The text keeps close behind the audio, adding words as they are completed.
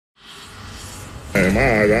In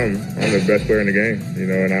my eyes, I'm the best player in the game, you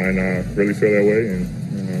know, and I really feel that way,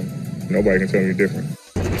 and nobody can tell me different.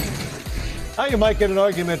 Now you might get an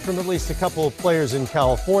argument from at least a couple of players in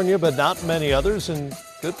California, but not many others, and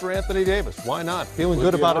good for Anthony Davis. Why not? Feeling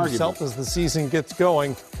good about himself as the season gets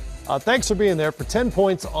going. Thanks for being there. For 10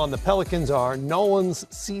 points on the Pelicans are Nolan's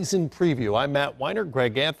season preview. I'm Matt Weiner,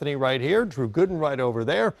 Greg Anthony right here, Drew Gooden right over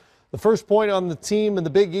there. The first point on the team in the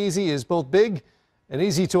Big Easy is both big and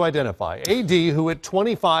easy to identify. AD, who at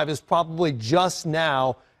 25 is probably just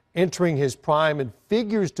now entering his prime and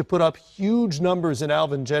figures to put up huge numbers in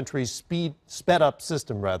Alvin Gentry's sped up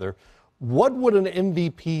system, rather. What would an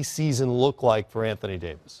MVP season look like for Anthony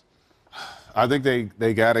Davis? I think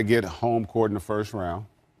they got to get home court in the first round.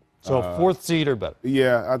 So fourth seed or better?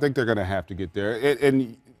 Yeah, I think they're going to have to get there.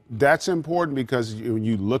 And that's important because when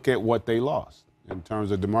you look at what they lost in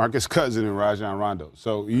terms of DeMarcus Cousins and Rajon Rondo.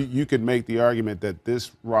 So you could make the argument that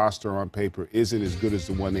this roster on paper isn't as good as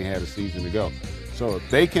the one they had a season ago. So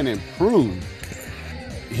if they can improve,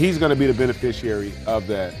 he's going to be the beneficiary of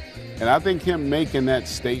that. And I think him making that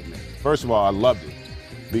statement, first of all, I loved it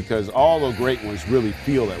because all the great ones really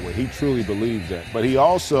feel that way. He truly believes that. But he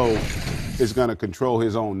also is going to control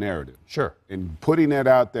his own narrative. Sure. And putting that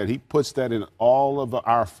out there, he puts that in all of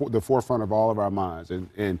the forefront of all of our minds.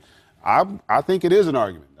 And I think it is an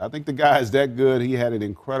argument. I think the guy is that good. He had an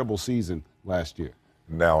incredible season last year.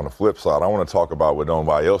 Now, on the flip side, I want to talk about what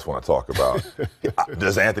nobody else want to talk about.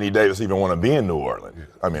 Does Anthony Davis even want to be in New Orleans?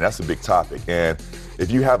 I mean, that's a big topic. And if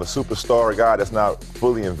you have a superstar guy that's not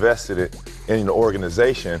fully invested in the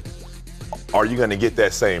organization, are you going to get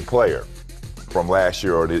that same player from last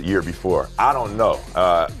year or the year before? I don't know.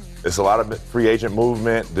 It's a lot of free agent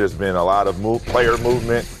movement. There's been a lot of player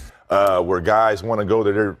movement where guys want to go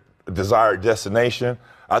to their desired destination.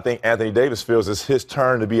 I think Anthony Davis feels it's his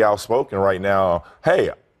turn to be outspoken right now.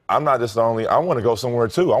 Hey, I'm not just the only, I want to go somewhere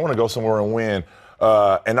too. I want to go somewhere and win.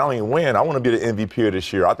 And not only win, I want to be the MVP of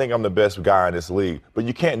this year. I think I'm the best guy in this league. But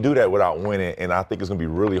you can't do that without winning, and I think it's going to be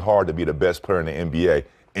really hard to be the best player in the NBA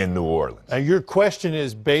in New Orleans. Now, your question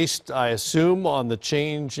is based, I assume, on the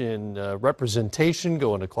change in representation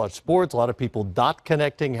going to Clutch Sports. A lot of people dot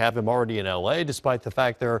connecting have him already in L.A., despite the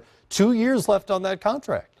fact there are 2 years left on that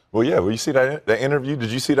contract. Well, yeah. Well, you see that interview?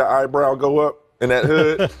 Did you see the eyebrow go up in that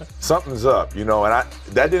hood? Something's up, you know. And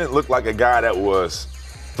that didn't look like a guy that was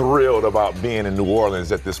thrilled about being in New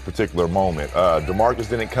Orleans at this particular moment. DeMarcus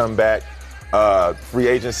didn't come back. Free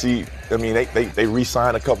agency, I mean, they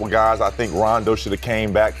re-signed a couple guys. I think Rondo should have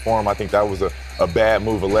came back for him. I think that was a bad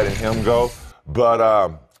move of letting him go.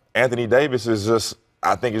 But Anthony Davis is just,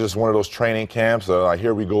 I think it's just one of those training camps. Like,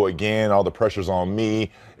 here we go again. All the pressure's on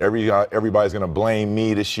me. Everybody's going to blame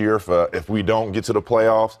me this year if we don't get to the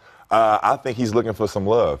playoffs. I think he's looking for some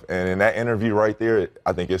love. And in that interview right there,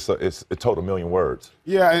 I think it's a total million words.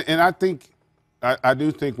 Yeah, and I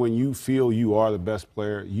do think when you feel you are the best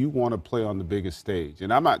player, you want to play on the biggest stage.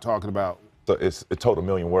 And I'm not talking about. So it's a total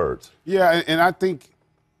million words. Yeah, and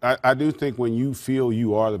I do think when you feel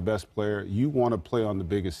you are the best player, you want to play on the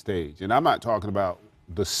biggest stage. And I'm not talking about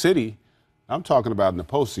the city. I'm talking about in the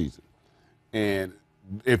postseason. And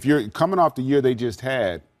if you're coming off the year they just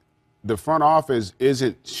had, the front office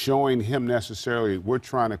isn't showing him necessarily we're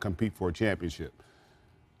trying to compete for a championship.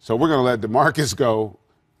 So we're going to let DeMarcus go.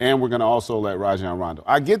 And we're going to also let Rajon Rondo.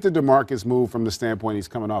 I get the DeMarcus move from the standpoint he's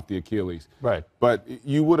coming off the Achilles. Right. But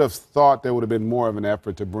you would have thought there would have been more of an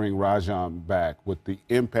effort to bring Rajon back with the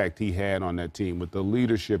impact he had on that team, with the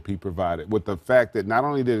leadership he provided, with the fact that not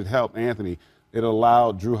only did it help Anthony, it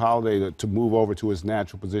allowed Drew Holiday to move over to his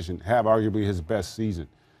natural position, have arguably his best season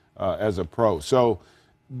as a pro. So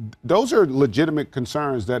those are legitimate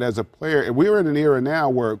concerns that as a player, and we're in an era now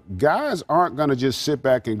where guys aren't going to just sit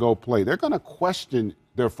back and go play. They're going to question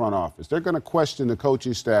their front office. They're going to question the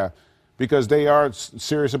coaching staff because they are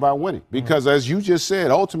serious about winning. Because as you just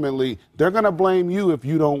said, ultimately, they're going to blame you if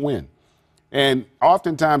you don't win. And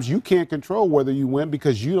oftentimes you can't control whether you win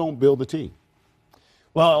because you don't build the team.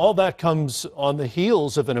 Well, all that comes on the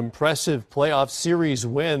heels of an impressive playoff series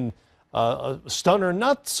win. A stunner,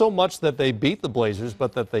 not so much that they beat the Blazers,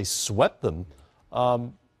 but that they swept them.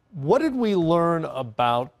 What did we learn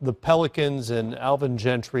about the Pelicans and Alvin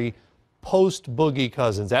Gentry post Boogie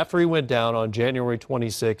Cousins? After he went down on January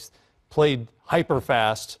 26th, played hyper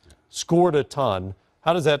fast, scored a ton.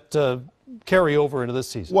 How does that carry over into this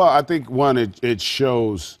season? Well, I think, one, it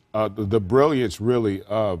shows the brilliance, really,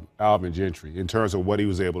 of Alvin Gentry in terms of what he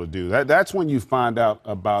was able to do. That's when you find out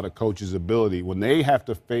about a coach's ability. When they have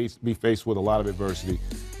to be faced with a lot of adversity,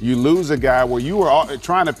 you lose a guy where you were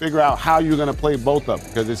trying to figure out how you're going to play both of them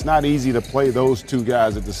because it's not easy to play those two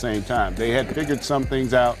guys at the same time. They had figured some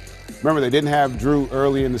things out. Remember, they didn't have Drew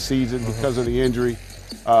early in the season because of the injury.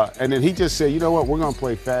 And then he just said, you know what, we're going to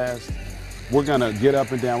play fast. We're going to get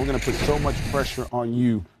up and down. We're going to put so much pressure on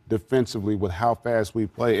you defensively with how fast we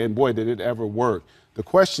play. And, boy, did it ever work. The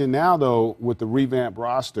question now, though, with the revamped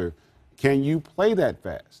roster, can you play that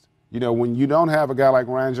fast? You know, when you don't have a guy like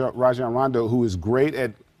Rajon Rondo who is great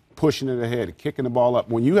at pushing it ahead, kicking the ball up.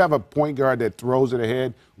 When you have a point guard that throws it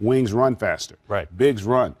ahead, wings run faster. Right. Bigs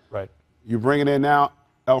run. Right. You're bringing in now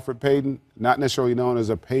Elfrid Payton, not necessarily known as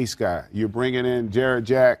a pace guy. You're bringing in Jarrett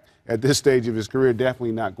Jack at this stage of his career,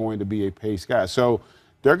 definitely not going to be a pace guy. So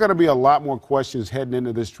there are going to be a lot more questions heading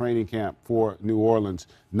into this training camp for New Orleans,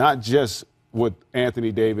 not just with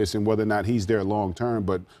Anthony Davis and whether or not he's there long term,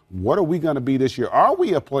 but what are we going to be this year? Are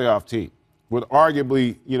we a playoff team? With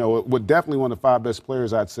arguably, you know, with definitely one of the 5 best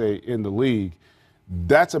players, I'd say, in the league.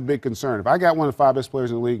 That's a big concern. If I got one of the 5 best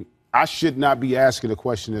players in the league, I should not be asking a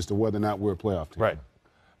question as to whether or not we're a playoff team. Right.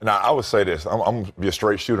 Now, I would say this. I'm going to be a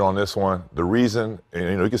straight shooter on this one. The reason, and,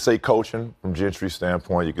 you know, you could say coaching from Gentry's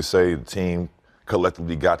standpoint. You could say the team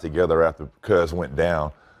collectively got together after Cuz went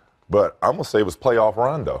down. But I'm going to say it was playoff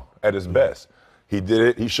Rondo at his best. He did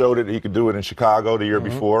it. He showed it. He could do it in Chicago the year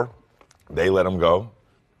before. They let him go.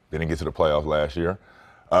 Didn't get to the playoffs last year.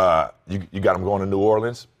 You got him going to New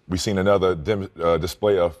Orleans. We've seen another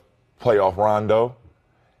display of playoff Rondo.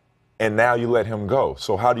 And now you let him go.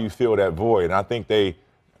 So how do you fill that void? And I think it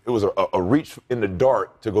was a reach in the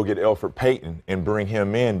dark to go get Elfrid Payton and bring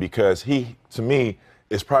him in because he, to me,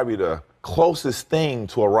 is probably the closest thing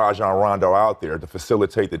to a Rajon Rondo out there to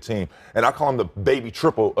facilitate the team. And I call him the baby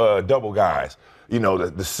double guys. You know,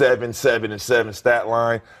 the 7, 7, and 7 stat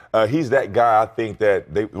line. He's that guy, I think,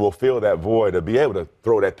 that they will fill that void to be able to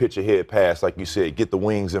throw that pitch ahead pass, like you said, get the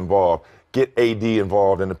wings involved, get AD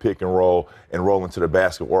involved in the pick and roll into the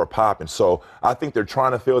basket or pop. And so I think they're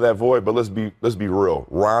trying to fill that void, but let's be real.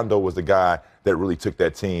 Rondo was the guy that really took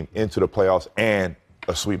that team into the playoffs and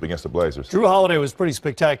a sweep against the Blazers. Drew Holiday was pretty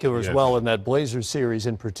spectacular as well in that Blazers series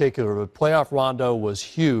in particular, but playoff Rondo was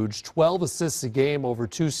huge. 12 assists a game over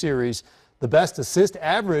 2 series. The best assist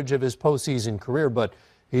average of his postseason career, but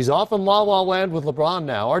he's off in La La Land with LeBron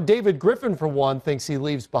now. Our David Griffin, for one, thinks he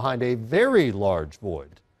leaves behind a very large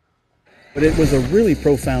void. But it was a really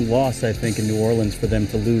profound loss, I think, in New Orleans for them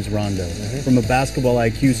to lose Rondo. From a basketball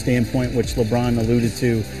IQ standpoint, which LeBron alluded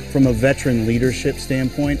to, from a veteran leadership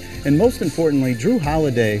standpoint, and most importantly, Drew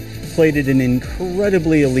Holiday played at an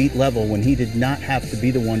incredibly elite level when he did not have to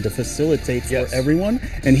be the one to facilitate for everyone,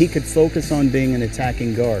 and he could focus on being an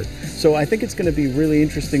attacking guard. So I think it's going to be really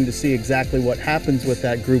interesting to see exactly what happens with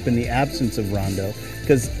that group in the absence of Rondo,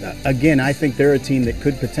 because, again, I think they're a team that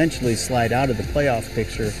could potentially slide out of the playoff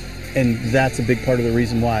picture, and that's a big part of the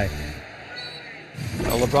reason why.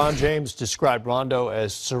 LeBron James described Rondo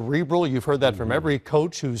as cerebral. You've heard that from every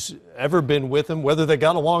coach who's ever been with him, whether they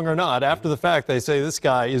got along or not. After the fact, they say this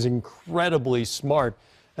guy is incredibly smart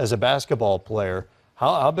as a basketball player.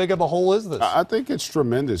 How big of a hole is this? I think it's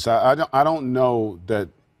tremendous. I don't know that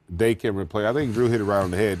they can replace. I think Drew hit it right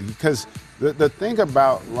on the head because the thing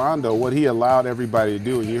about Rondo, what he allowed everybody to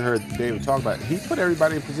do, and you heard David talk about it, he put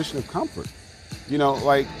everybody in a position of comfort. You know,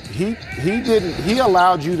 like he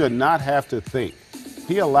allowed you to not have to think.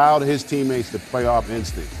 He allowed his teammates to play off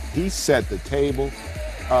instinct. He set the table.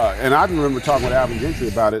 And I remember talking with Alvin Gentry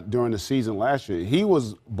about it during the season last year. He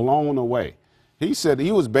was blown away. He said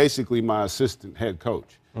he was basically my assistant head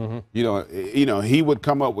coach. You know, he would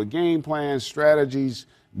come up with game plans, strategies,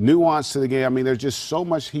 nuance to the game. I mean, there's just so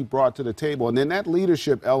much he brought to the table. And then that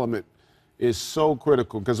leadership element is so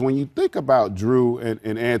critical because when you think about Drew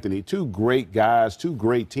and Anthony, 2 great guys, 2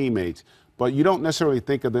 great teammates, but you don't necessarily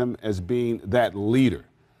think of them as being that leader.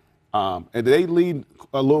 And they lead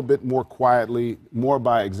a little bit more quietly, more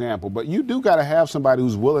by example. But you do got to have somebody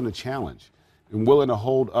who's willing to challenge and willing to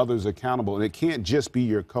hold others accountable. And it can't just be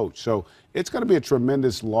your coach. So it's going to be a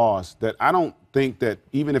tremendous loss that I don't think that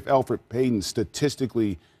even if Elfrid Payton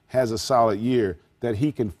statistically has a solid year, that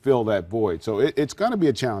he can fill that void. So it's going to be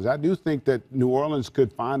a challenge. I do think that New Orleans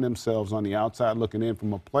could find themselves on the outside looking in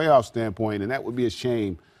from a playoff standpoint, and that would be a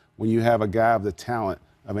shame when you have a guy of the talent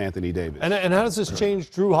of Anthony Davis. And how does this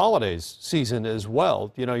change Drew Holiday's season as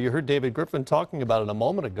well? You know, you heard David Griffin talking about it a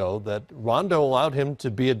moment ago, that Rondo allowed him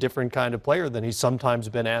to be a different kind of player than he's sometimes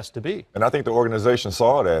been asked to be. And I think the organization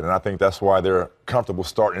saw that, and I think that's why they're comfortable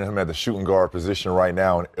starting him at the shooting guard position right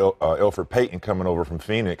now, and Elfrid Payton coming over from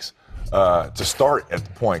Phoenix to start at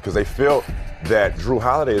the point, because they feel that Drew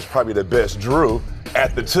Holiday is probably the best Drew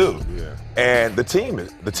at the 2. And the team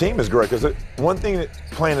is great because one thing that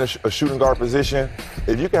playing a shooting guard position,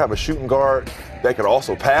 if you can have a shooting guard that could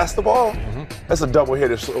also pass the ball, that's a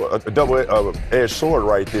double-edged sword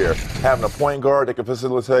right there. Having a point guard that can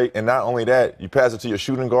facilitate, and not only that, you pass it to your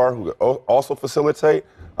shooting guard who can also facilitate.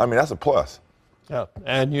 I mean, that's a plus. Yeah,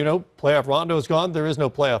 and you know, playoff Rondo is gone. There is no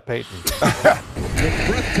playoff Peyton. The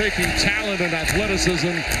breathtaking talent and athleticism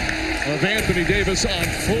of Anthony Davis on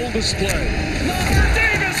full display.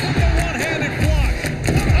 Davis with the one-handed block.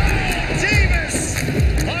 Oh, Davis!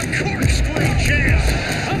 A corkscrew jam.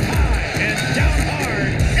 Up high and down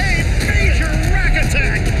hard. A major rack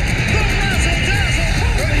attack. The razzle-dazzle.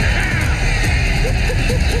 Holy cow!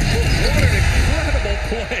 What an incredible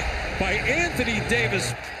play by Anthony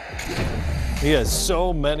Davis. He has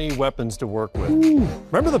so many weapons to work with.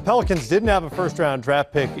 Remember, the Pelicans didn't have a first-round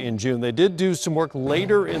draft pick in June. They did do some work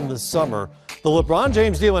later in the summer. The LeBron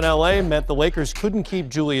James deal in L.A. meant the Lakers couldn't keep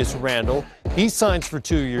Julius Randle. He signs for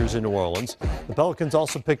 2 years in New Orleans. The Pelicans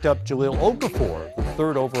also picked up Jahlil Okafor, the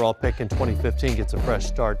third overall pick in 2015, gets a fresh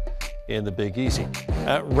start in the Big Easy.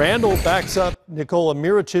 Randle backs up Nikola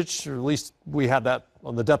Mirotic, or at least we have that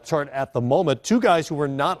on the depth chart at the moment. Two guys who were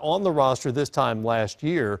not on the roster this time last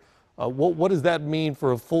year. What does that mean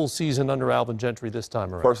for a full season under Alvin Gentry this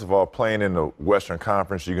time around? First of all, playing in the Western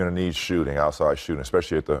Conference, you're going to need shooting, outside shooting,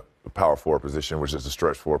 especially at the power forward position, which is the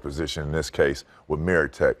stretch forward position in this case with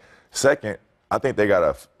Mirotic. Second, I think they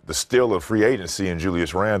got the steal of free agency in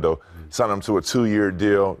Julius Randle, signed him to a 2-year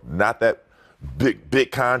deal, not that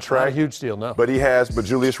big contract. Not a huge deal, no. But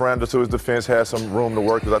Julius Randle, to his defense, has some room to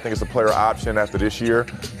work because I think it's a player option after this year.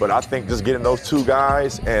 But I think just getting those two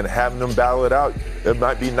guys and having them battle it out, it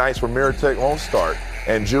might be nice where Mirotic won't start.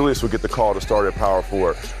 And Julius will get the call to start at power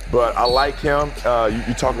forward. But I like him.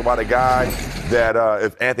 You talk about a guy that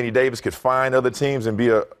if Anthony Davis could find other teams and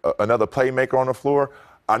be another playmaker on the floor,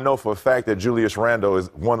 I know for a fact that Julius Randle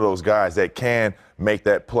is one of those guys that can make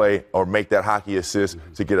that play or make that hockey assist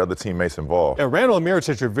to get other teammates involved. Yeah, Randle and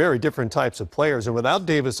Mirotic are very different types of players, and without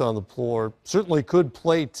Davis on the floor, certainly could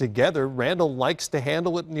play together. Randle likes to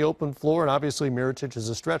handle it in the open floor, and obviously Mirotic is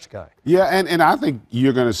a stretch guy. Yeah, and I think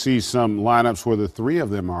you're going to see some lineups where the three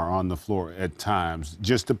of them are on the floor at times,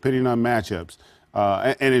 just depending on matchups.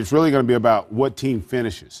 And it's really going to be about what team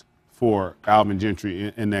finishes for Alvin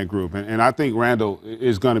Gentry in that group. And I think Randle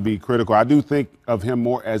is going to be critical. I do think of him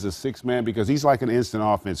more as a sixth man because he's like an instant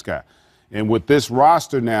offense guy. And with this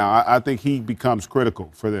roster now, I think he becomes critical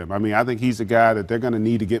for them. I mean, I think he's a guy that they're going to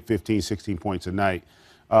need to get 15, 16 points a night.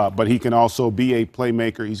 But he can also be a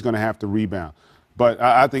playmaker. He's going to have to rebound. But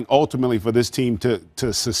I think ultimately for this team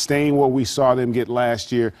to sustain what we saw them get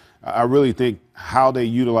last year, I really think how they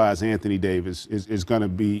utilize Anthony Davis is going to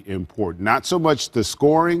be important. Not so much the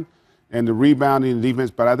scoring and the rebounding and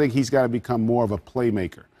defense, but I think he's got to become more of a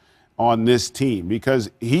playmaker on this team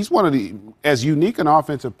because he's one of the as unique an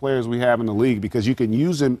offensive players we have in the league because you can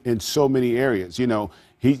use him in so many areas. You know,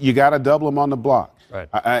 you got to double him on the block.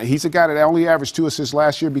 Right. He's a guy that only averaged 2 assists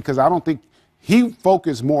last year because I don't think he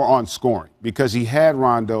focused more on scoring because he had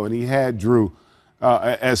Rondo and he had Drew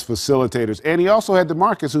as facilitators. And he also had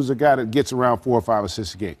DeMarcus, who's a guy that gets around 4 or 5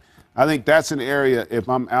 assists a game. I think that's an area, if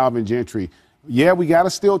I'm Alvin Gentry, yeah, we got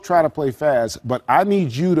to still try to play fast, but I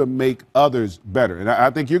need you to make others better. And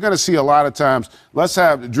I think you're going to see a lot of times, let's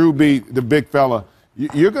have Drew be the big fella.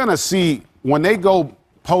 You're going to see when they go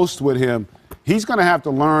post with him, he's going to have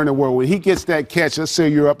to learn to where when he gets that catch, let's say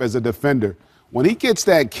you're up as a defender, when he gets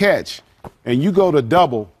that catch and you go to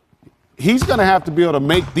double, he's going to have to be able to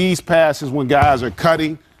make these passes when guys are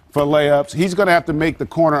cutting for layups. He's going to have to make the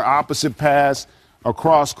corner opposite pass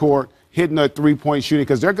across court, hitting a three-point shooting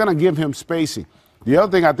because they're going to give him spacing. The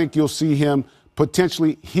other thing I think you'll see him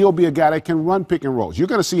potentially, he'll be a guy that can run pick and rolls. You're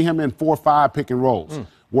going to see him in 4 or 5 pick and rolls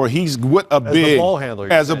where he's with a big ball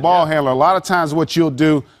handler, as a ball handler. A lot of times what you'll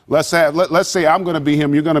do, let's say I'm going to be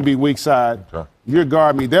him, you're going to be weak side. Okay. You're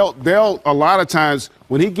guard me. They'll a lot of times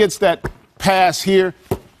when he gets that pass here,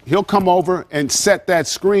 he'll come over and set that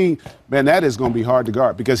screen. Man, that is going to be hard to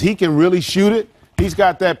guard because he can really shoot it. He's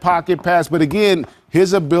got that pocket pass, but again,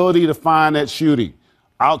 his ability to find that shooting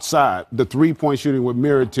outside, the three-point shooting with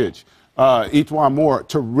Mirotic, Etwan Moore,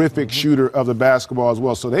 terrific shooter of the basketball as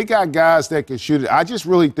well. So they got guys that can shoot it. I just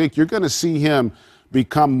really think you're going to see him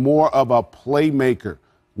become more of a playmaker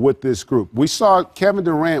with this group. We saw Kevin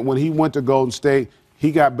Durant when he went to Golden State,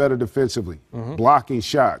 he got better defensively, blocking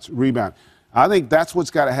shots, rebound. I think that's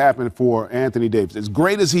what's got to happen for Anthony Davis. As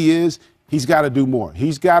great as he is, he's got to do more.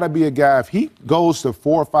 He's got to be a guy, if he goes to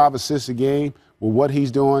 4 or 5 assists a game with what he's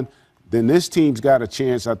doing, then this team's got a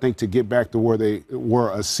chance, I think, to get back to where they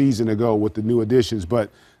were a season ago with the new additions. But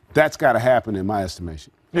that's got to happen in my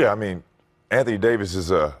estimation. Yeah, I mean, Anthony Davis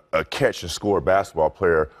is a catch-and-score basketball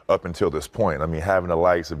player up until this point. I mean, having the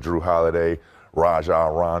likes of Drew Holiday,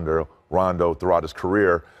 Rondo throughout his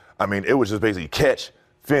career, I mean, it was just basically catch,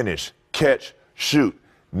 finish, catch, shoot.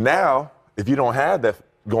 Now, if you don't have that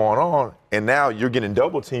going on, and now you're getting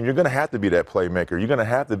double teamed, you're going to have to be that playmaker. You're going to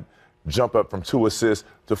have to jump up from 2 assists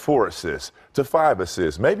to 4 assists to 5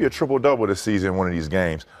 assists, maybe a triple-double this season in one of these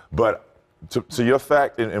games. But to your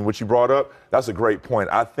fact and what you brought up, that's a great point.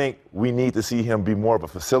 I think we need to see him be more of a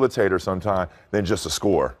facilitator sometime than just a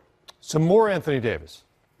scorer. Some more Anthony Davis.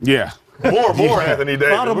 Yeah. More Anthony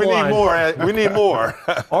Davis. Bottom We line. need more. We need more.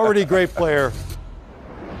 Already great player.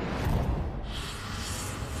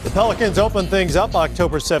 The Pelicans open things up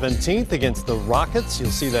October 17th against the Rockets. You'll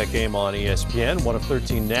see that game on ESPN, one of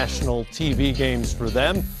 13 national TV games for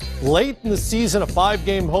them. Late in the season, a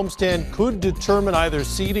 5-game homestand could determine either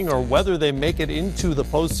seeding or whether they make it into the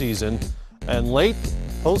postseason. And late,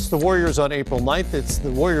 hosts the Warriors on April 9th. It's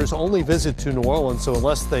the Warriors' only visit to New Orleans, so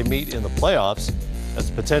unless they meet in the playoffs, that's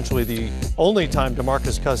potentially the only time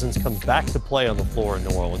DeMarcus Cousins comes back to play on the floor in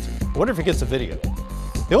New Orleans. I wonder if he gets a video.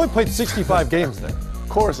 He only played 65 games there.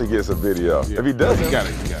 Of course he gets a video. Yeah. If he doesn't, you got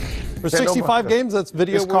it. For 65 games, that's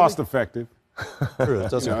video. It's cost effective. True,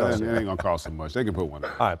 it doesn't cost. It ain't gonna cost them much. They can put one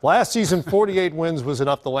up. All right, last season, 48 wins was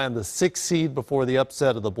enough to land the 6th seed before the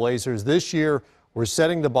upset of the Blazers. This year, we're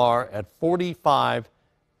setting the bar at 45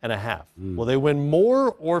 and a half. Will they win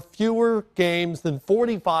more or fewer games than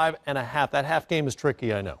 45 and a half? That half game is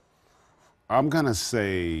tricky, I know. I'm gonna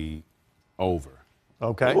say over.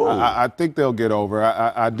 Okay. I think they'll get over.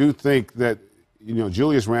 I do think that,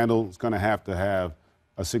 Julius Randle is going to have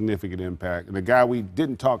a significant impact. And the guy we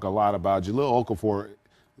didn't talk a lot about, Jahlil Okafor,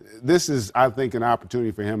 this is, I think, an opportunity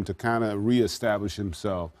for him to kind of reestablish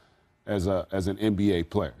himself as an NBA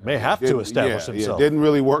player. May have to establish himself. It didn't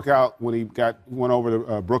really work out when he went over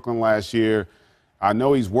to Brooklyn last year. I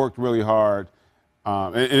know he's worked really hard.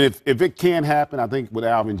 And if it can happen, I think with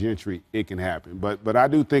Alvin Gentry, it can happen. But I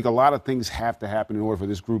do think a lot of things have to happen in order for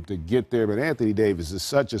this group to get there. But Anthony Davis is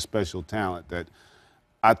such a special talent that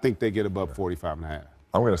I think they get above 45 and a half.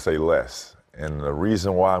 I'm going to say less. And the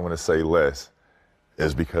reason why I'm going to say less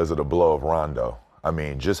is because of the blow of Rondo. I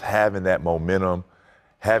mean, just having that momentum,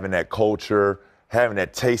 having that culture, having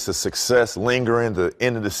that taste of success lingering to the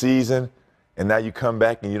end of the season, and now you come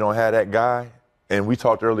back and you don't have that guy. And we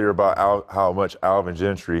talked earlier about how much Alvin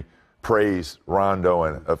Gentry praised Rondo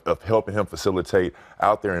and of helping him facilitate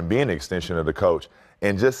out there and being an extension of the coach.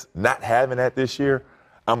 And just not having that this year,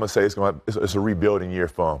 I'm going to say it's a rebuilding year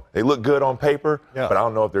for them. They look good on paper, but I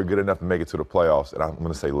don't know if they're good enough to make it to the playoffs, and I'm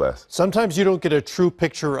going to say less. Sometimes you don't get a true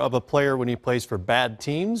picture of a player when he plays for bad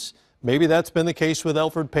teams. Maybe that's been the case with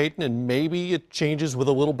Elfrid Payton, and maybe it changes with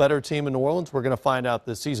a little better team in New Orleans. We're going to find out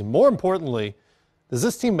this season. More importantly, does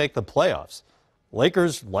this team make the playoffs?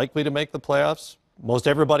 Lakers likely to make the playoffs. Most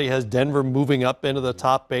everybody has Denver moving up into the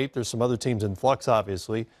top 8. There's some other teams in flux,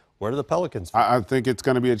 obviously. Where do the Pelicans fit? I think it's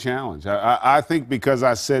going to be a challenge. I think because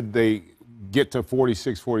I said they get to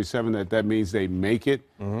 46, 47, that means they make it.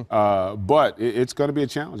 But it's going to be a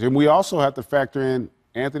challenge. And we also have to factor in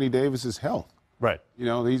Anthony Davis's health. Right.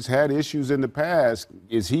 He's had issues in the past.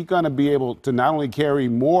 Is he going to be able to not only carry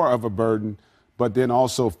more of a burden, but then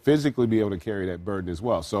also physically be able to carry that burden as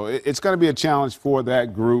well? So it's going to be a challenge for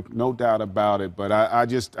that group, no doubt about it. But I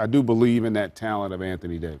do believe in that talent of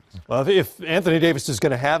Anthony Davis. Well, if Anthony Davis is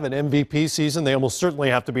going to have an MVP season, they almost certainly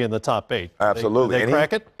have to be in the top 8. Absolutely. They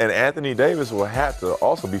crack it? And Anthony Davis will have to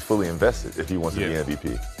also be fully invested if he wants to be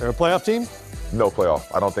MVP. They're a playoff team? No playoff.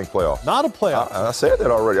 I don't think playoff. Not a playoff. I said that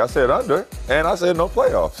already. I said under, and I said no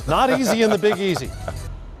playoffs. Not easy in the Big Easy.